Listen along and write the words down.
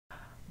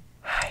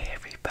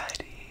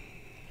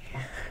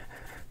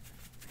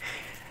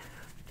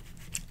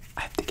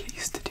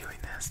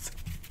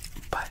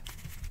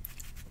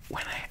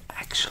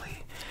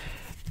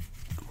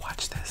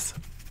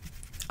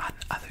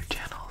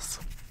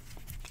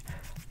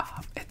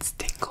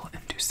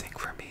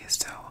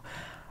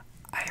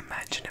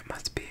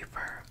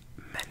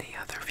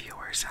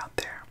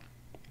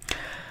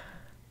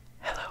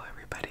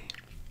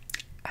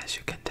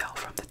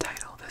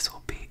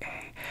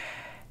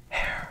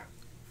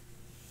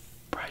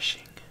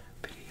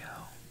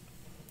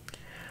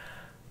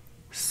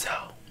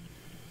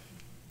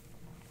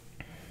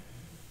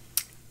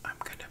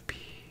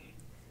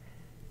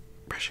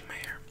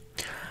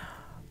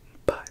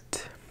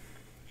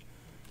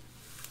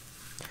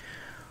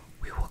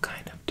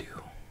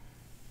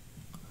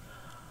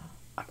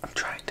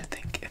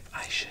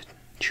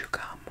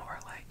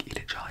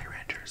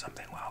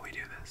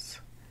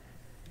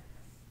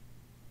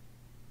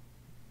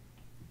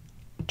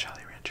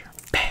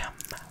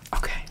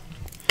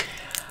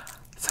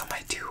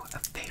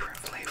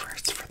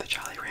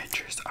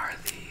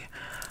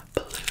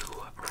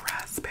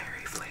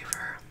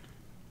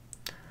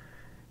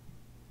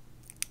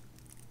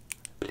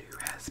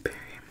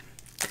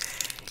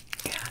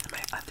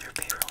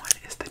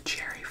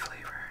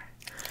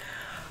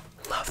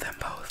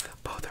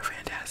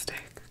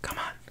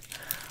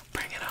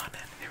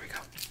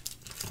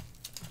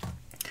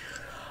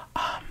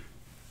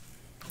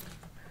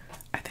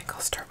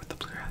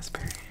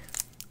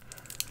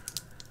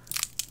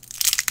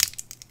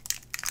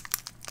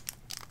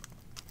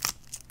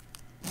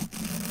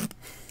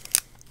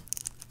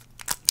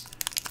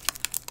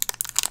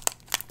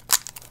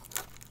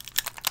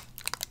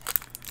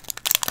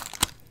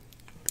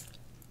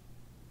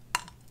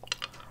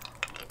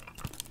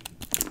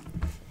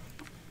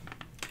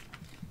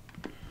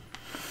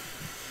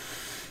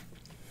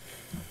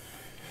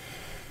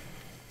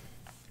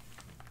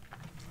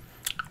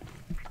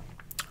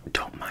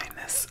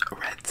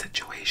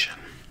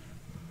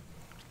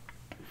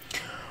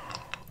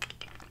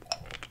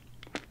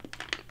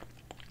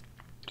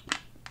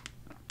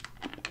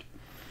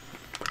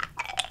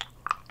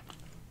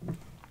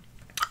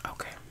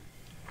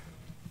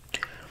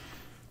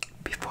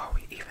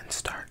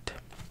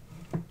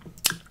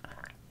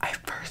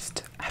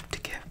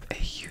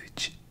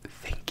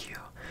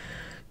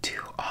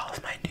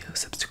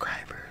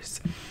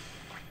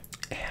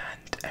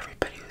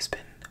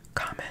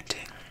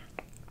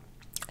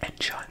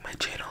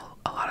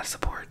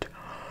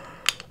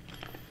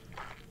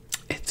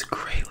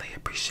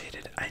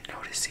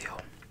notice you.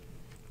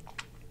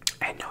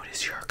 I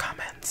notice your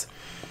comments.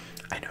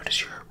 I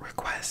notice your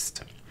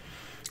request.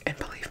 And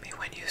believe me,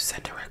 when you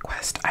send a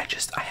request, I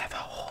have a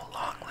whole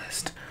long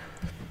list.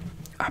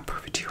 I'll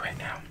prove it to you right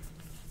now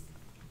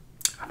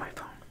on my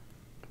phone.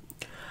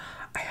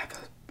 I have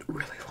a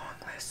really long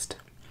list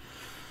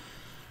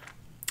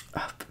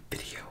of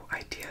video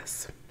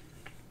ideas.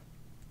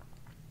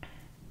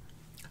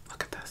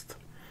 Look at this.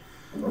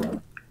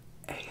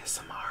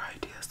 ASMR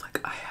ideas. Like,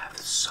 I have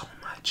so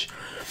much.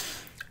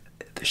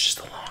 There's just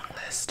a long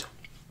list.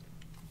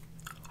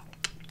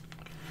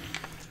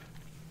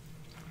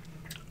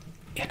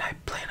 And I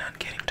plan on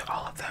getting to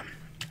all of them.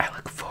 I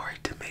look forward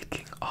to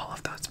making all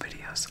of those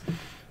videos.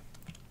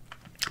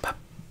 But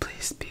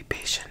please be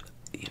patient.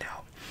 You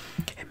know,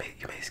 you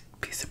may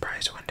be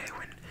surprised one day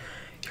when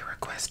your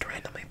request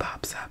randomly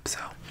pops up. So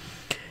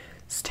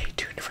stay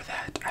tuned for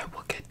that. I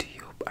will get to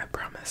you, I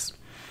promise.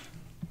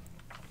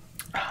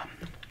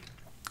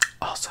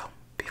 Also,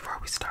 before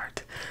we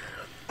start,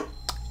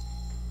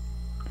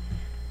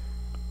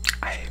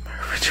 I hate my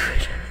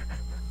refrigerator.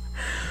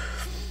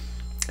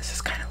 This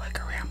is kind of like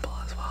a ramble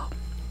as well.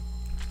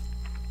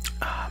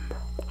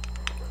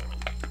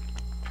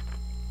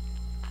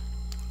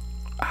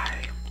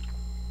 I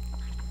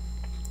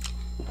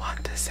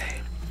want to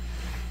say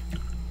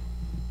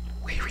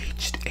we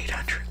reached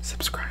 800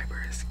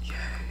 subscribers. Yay.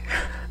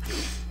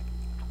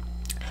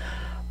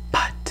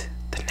 But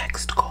the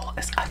next goal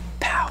is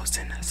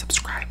 1,000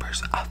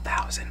 subscribers.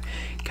 1,000.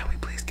 Can we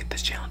please get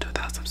this channel to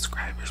 1,000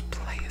 subscribers,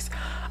 please?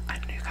 I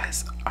know you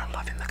guys are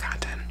loving the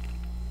content.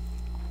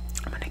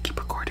 I'm gonna keep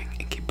recording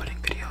and keep putting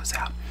videos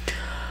out,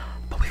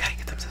 but we gotta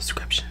get them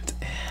subscriptions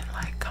in.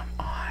 Like, come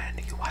on,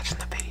 you watching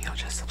the video,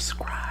 just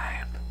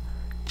subscribe,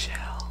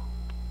 chill.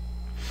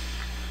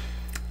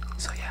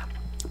 So yeah,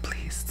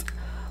 please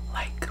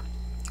like,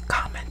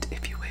 comment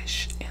if you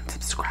wish, and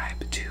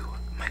subscribe to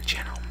my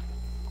channel.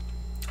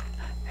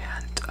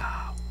 And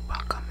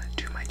welcome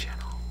to my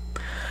channel.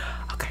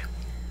 Okay,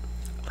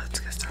 let's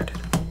get started.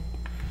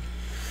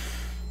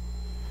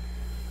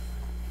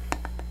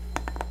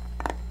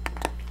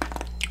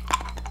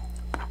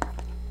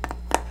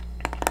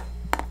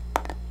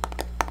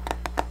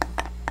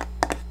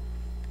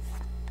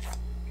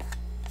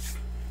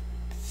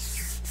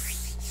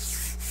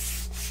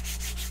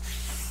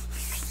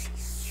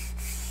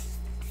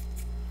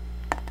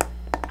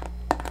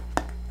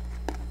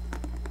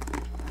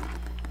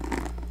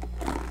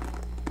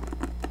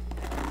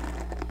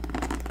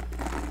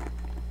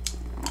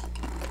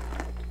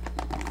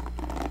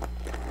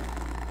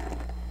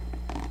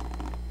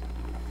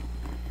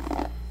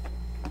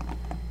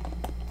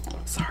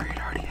 Sorry,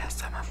 it already has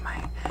some of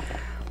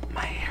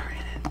my hair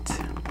in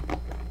it.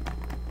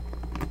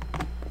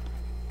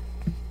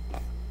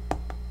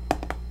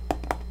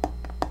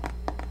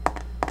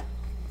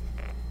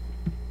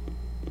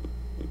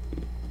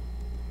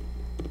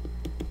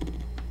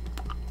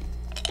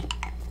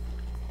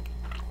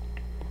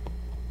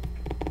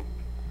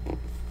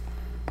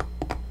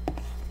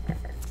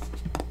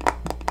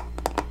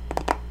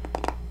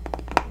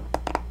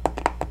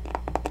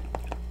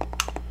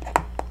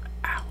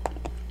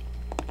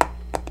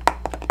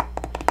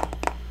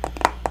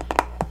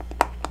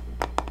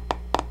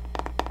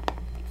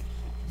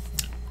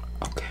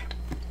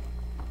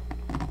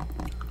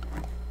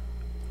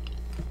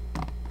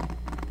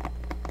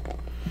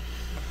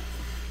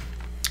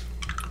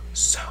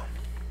 So,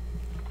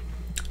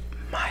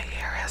 my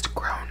hair has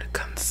grown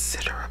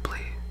considerably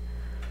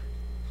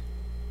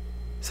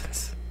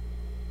since,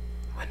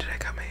 when did I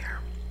cut my hair?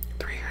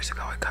 3 years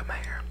ago I cut my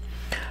hair,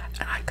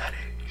 and I cut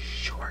it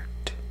short.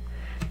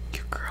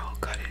 Your girl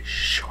cut it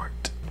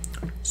short.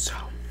 So,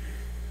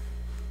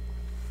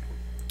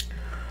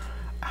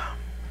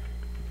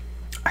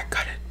 I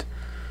cut it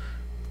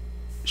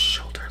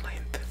shoulder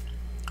length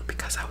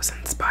because I was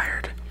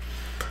inspired.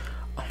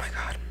 Oh my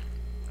god.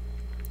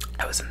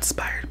 I was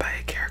inspired by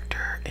a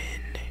character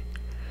in,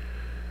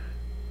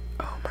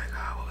 oh my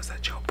god, what was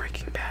that show?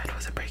 Breaking Bad?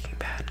 Was it Breaking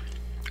Bad?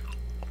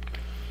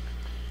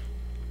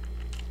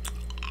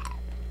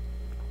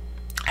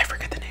 I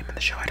forget the name of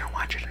the show. I don't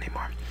watch it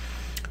anymore.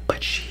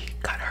 But she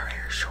cut her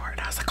hair short,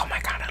 and I was like, oh my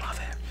god, I love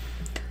it.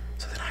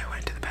 So then I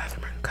went to the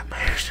bathroom and cut my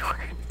hair short.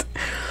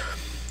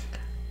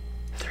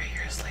 3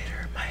 years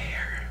later, my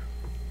hair,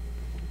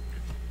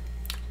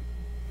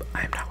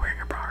 I am not wearing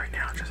a bra right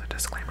now, just a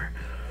disclaimer.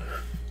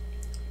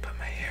 But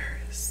my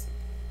hair is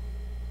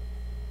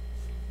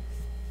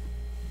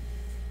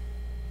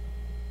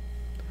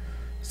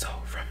so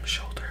from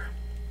shoulder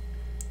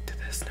to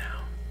this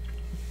now.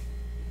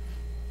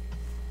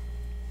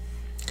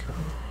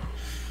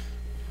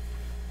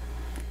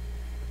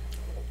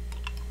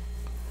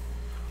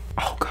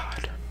 Oh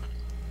god.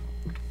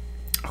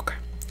 Okay,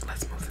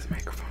 let's move this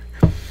microphone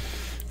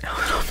a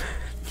little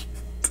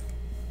bit.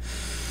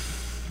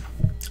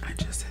 I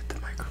just hit the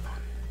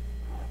microphone.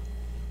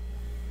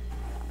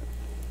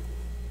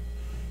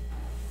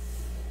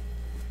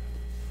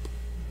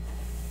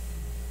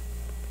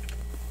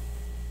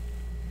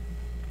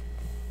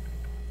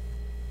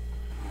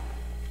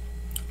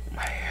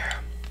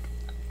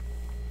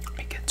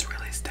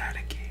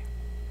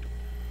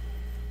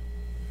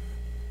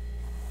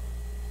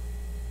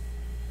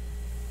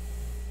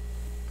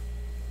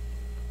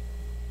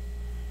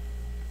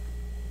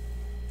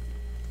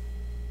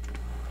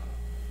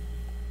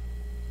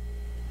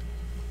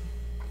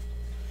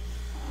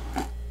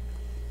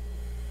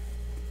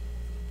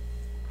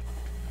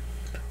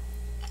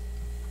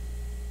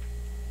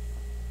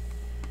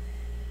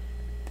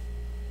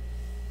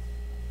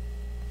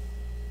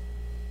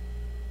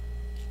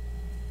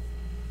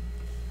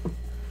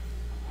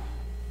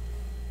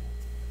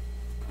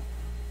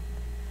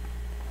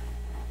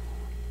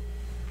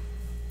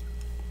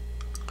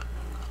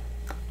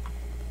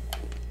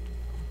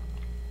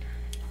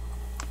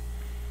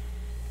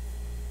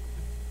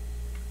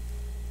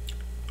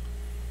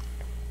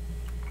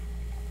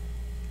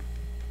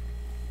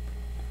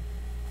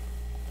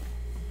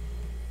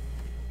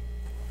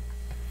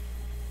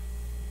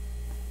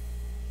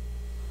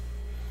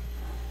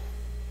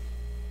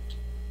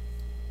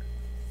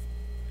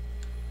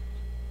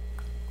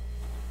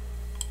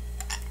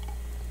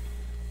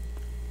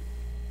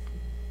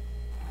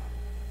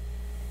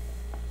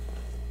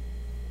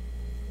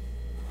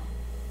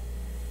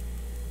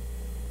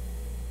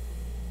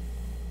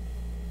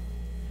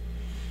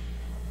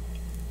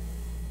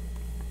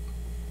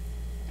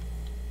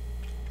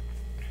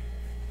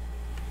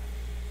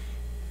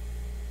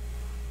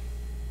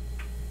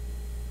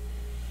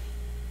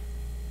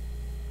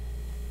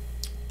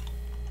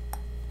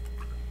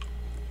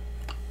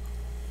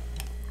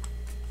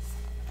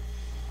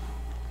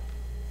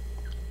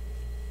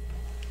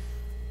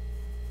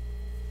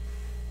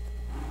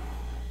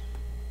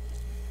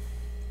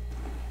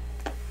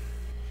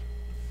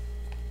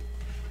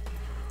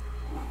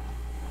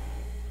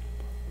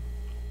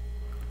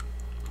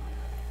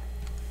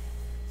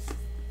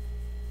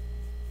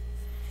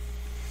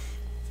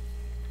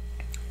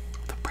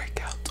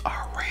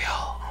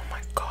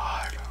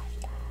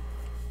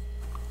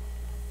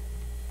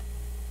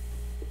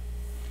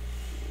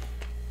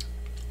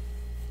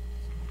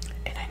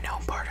 know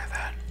part of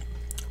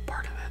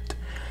it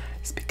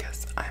is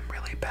because I'm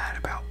really bad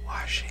about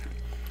washing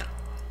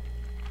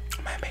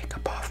my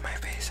makeup off my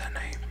face at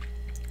night.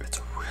 It's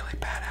a really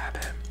bad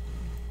habit.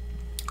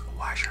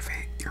 Wash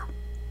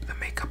the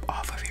makeup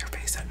off of your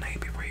face at night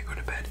before you go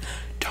to bed.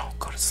 Don't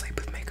go to sleep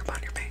with makeup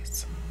on your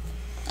face.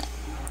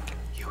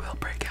 You will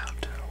break out.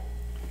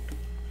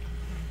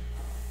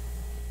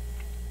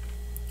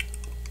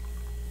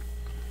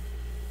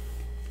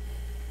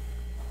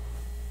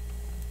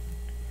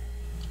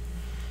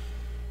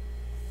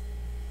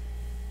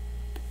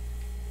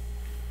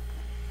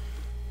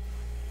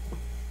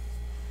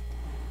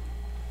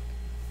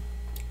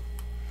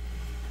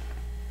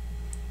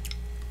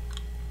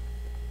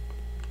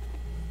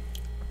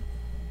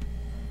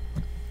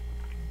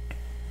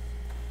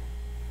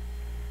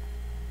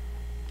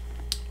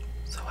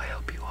 So I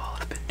hope you all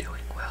have been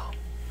doing well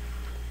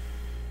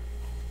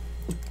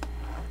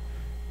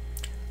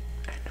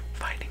and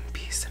finding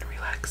peace and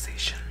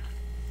relaxation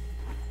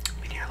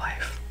in your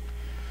life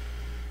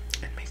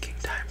and making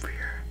time for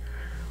your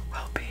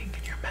well-being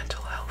and your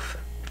mental health.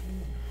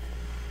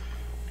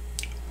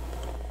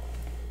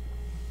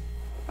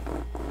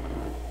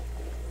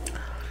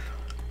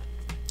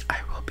 I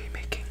will be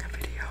making a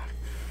video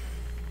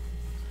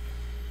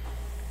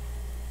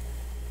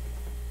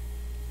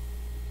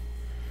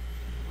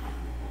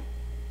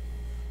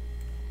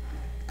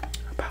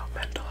about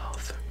mental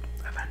health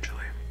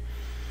eventually.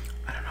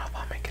 I don't know if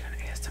I'll make it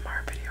an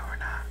ASMR video or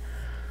not.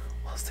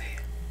 We'll see.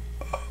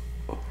 Oh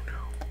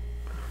no.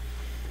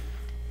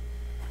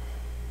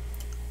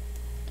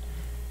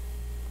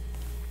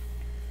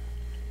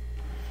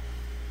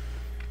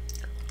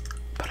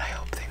 But I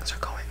hope things are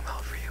going well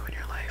for you in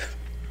your life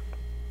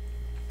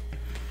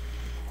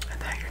and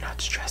that you're not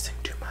stressing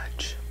too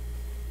much.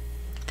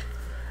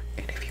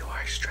 And if you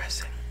are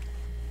stressing,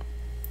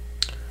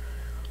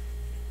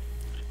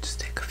 just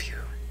take a few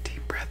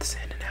deep breaths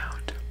in and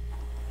out.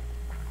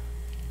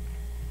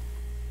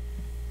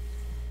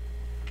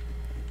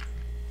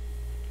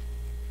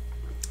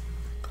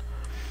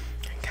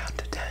 And count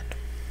to 10.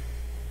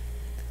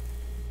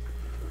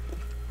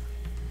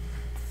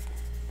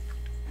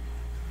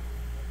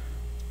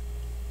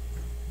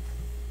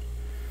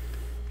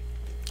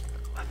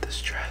 Let the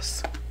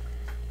stress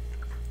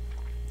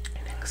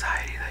and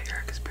anxiety that you're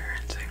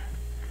experiencing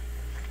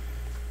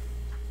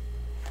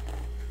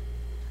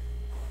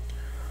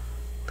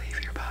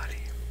leave your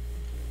body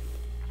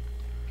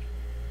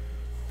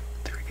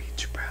through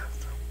each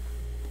breath.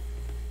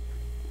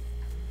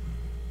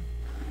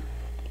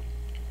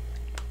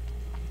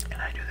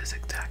 And I do this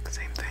exact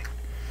same thing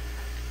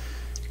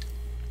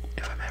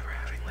if I'm ever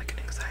having like an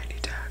anxiety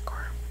attack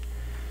or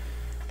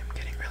I'm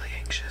getting really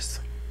anxious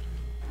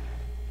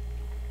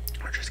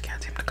or just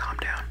can't seem to calm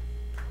down.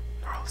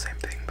 They're all the same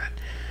thing, but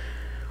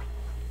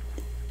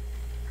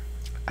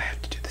I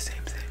have to do the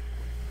same thing.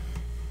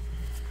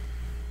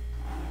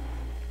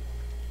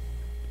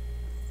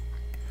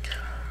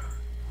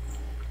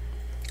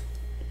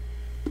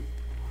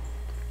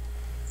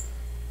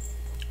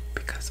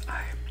 Because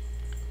I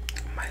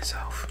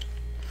myself,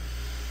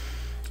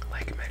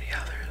 like many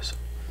others,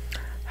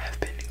 have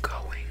been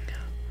going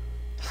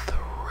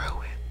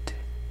through it.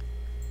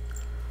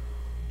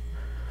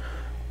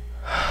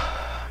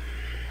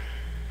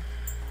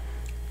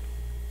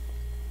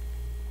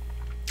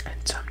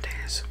 And some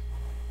days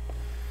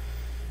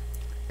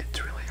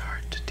it's really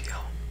hard to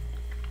deal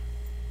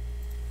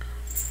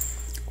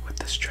with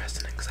the stress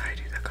and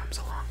anxiety that comes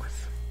along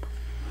with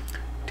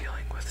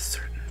dealing with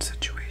certain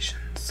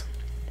situations.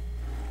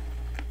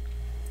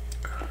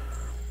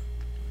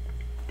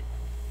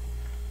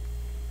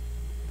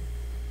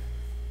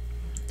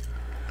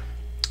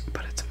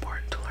 But it's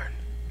important to learn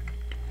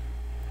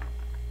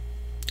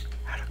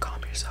how to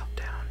calm yourself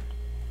down.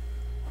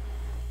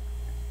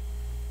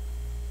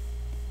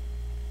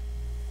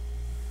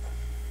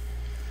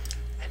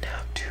 And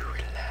how to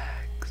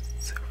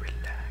relax,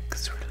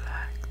 relax,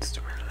 relax,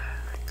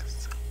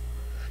 relax.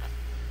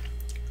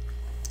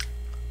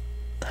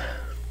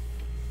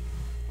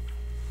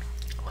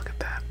 Look at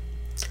that.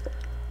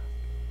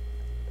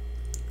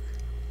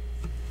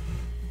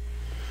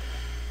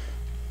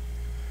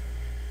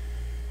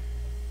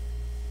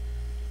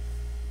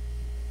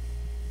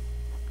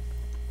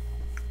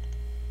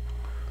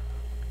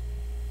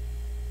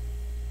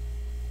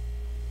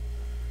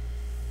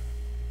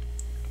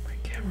 My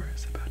camera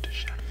is about to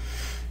shut.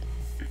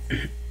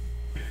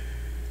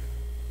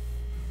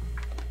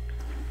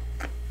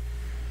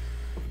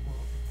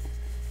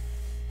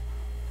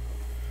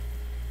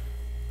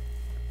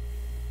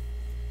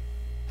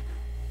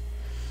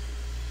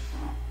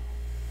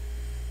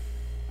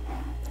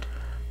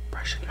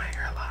 Brushing my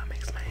hair a lot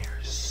makes my hair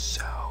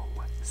so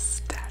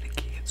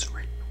staticky. It's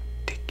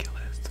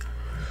ridiculous.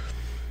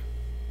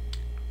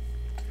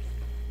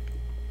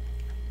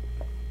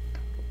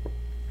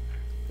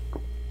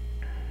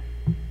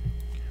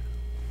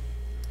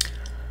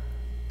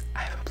 I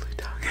have a blue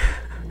tongue.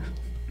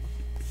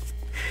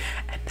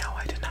 And no,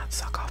 I did not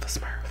suck off a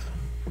Smurf.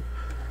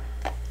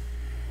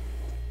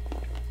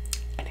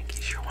 And in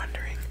case you're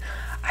wondering,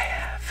 I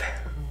have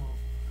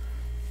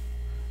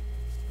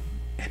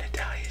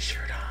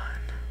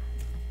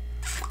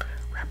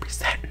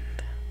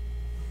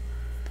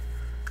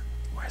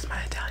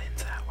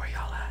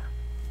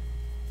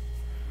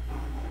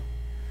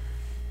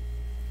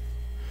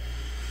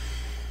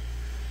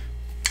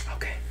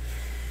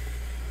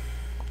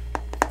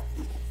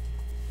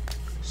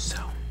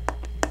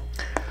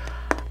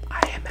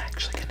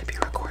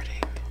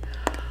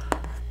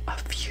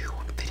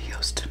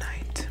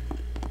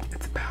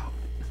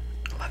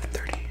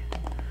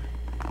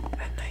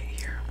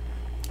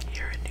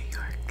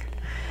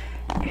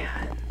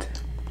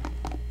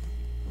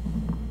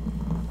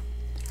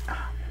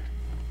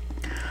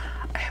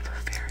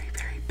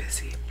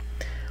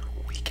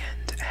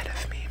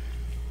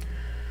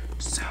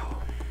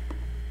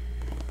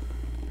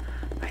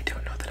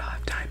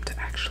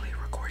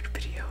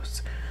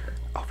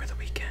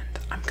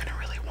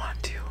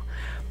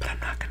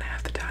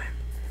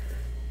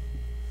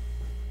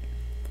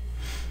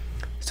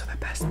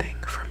best thing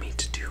for me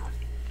to do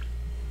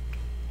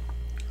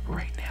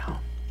right now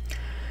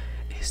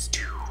is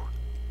to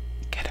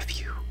get a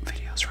few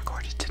videos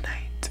recorded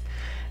tonight,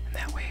 and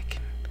that way I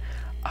can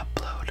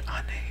upload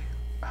on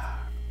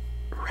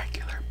a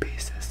regular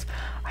basis.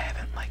 I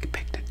haven't like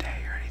picked a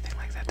day or anything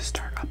like that to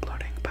start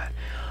uploading, but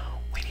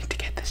we need to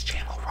get this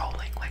channel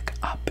rolling, like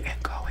up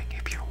and going.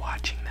 If you're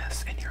watching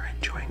this and you're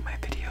enjoying my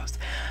videos,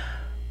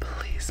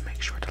 please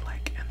make sure to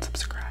like and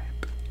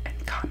subscribe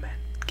and comment.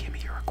 Give me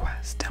your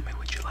requests. Tell me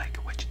what you like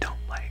and what you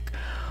don't like,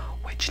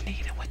 what you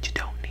need and what you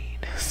don't need.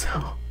 So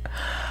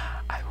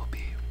I will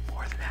be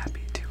more than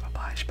happy to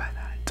oblige by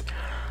that.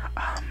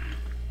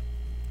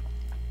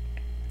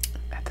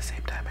 At the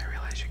same time, I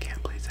realize you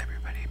can't please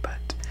everybody,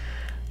 but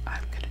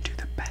I'm gonna do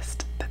the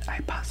best that I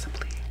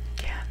possibly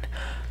can.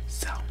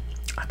 So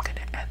I'm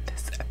gonna end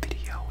this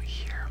video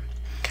here,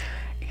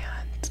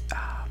 and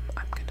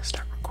I'm gonna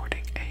start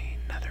recording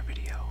another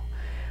video,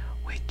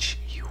 which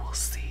you will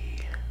see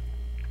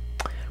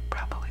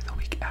probably the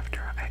week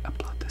after I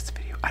upload this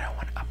video. I don't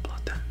want to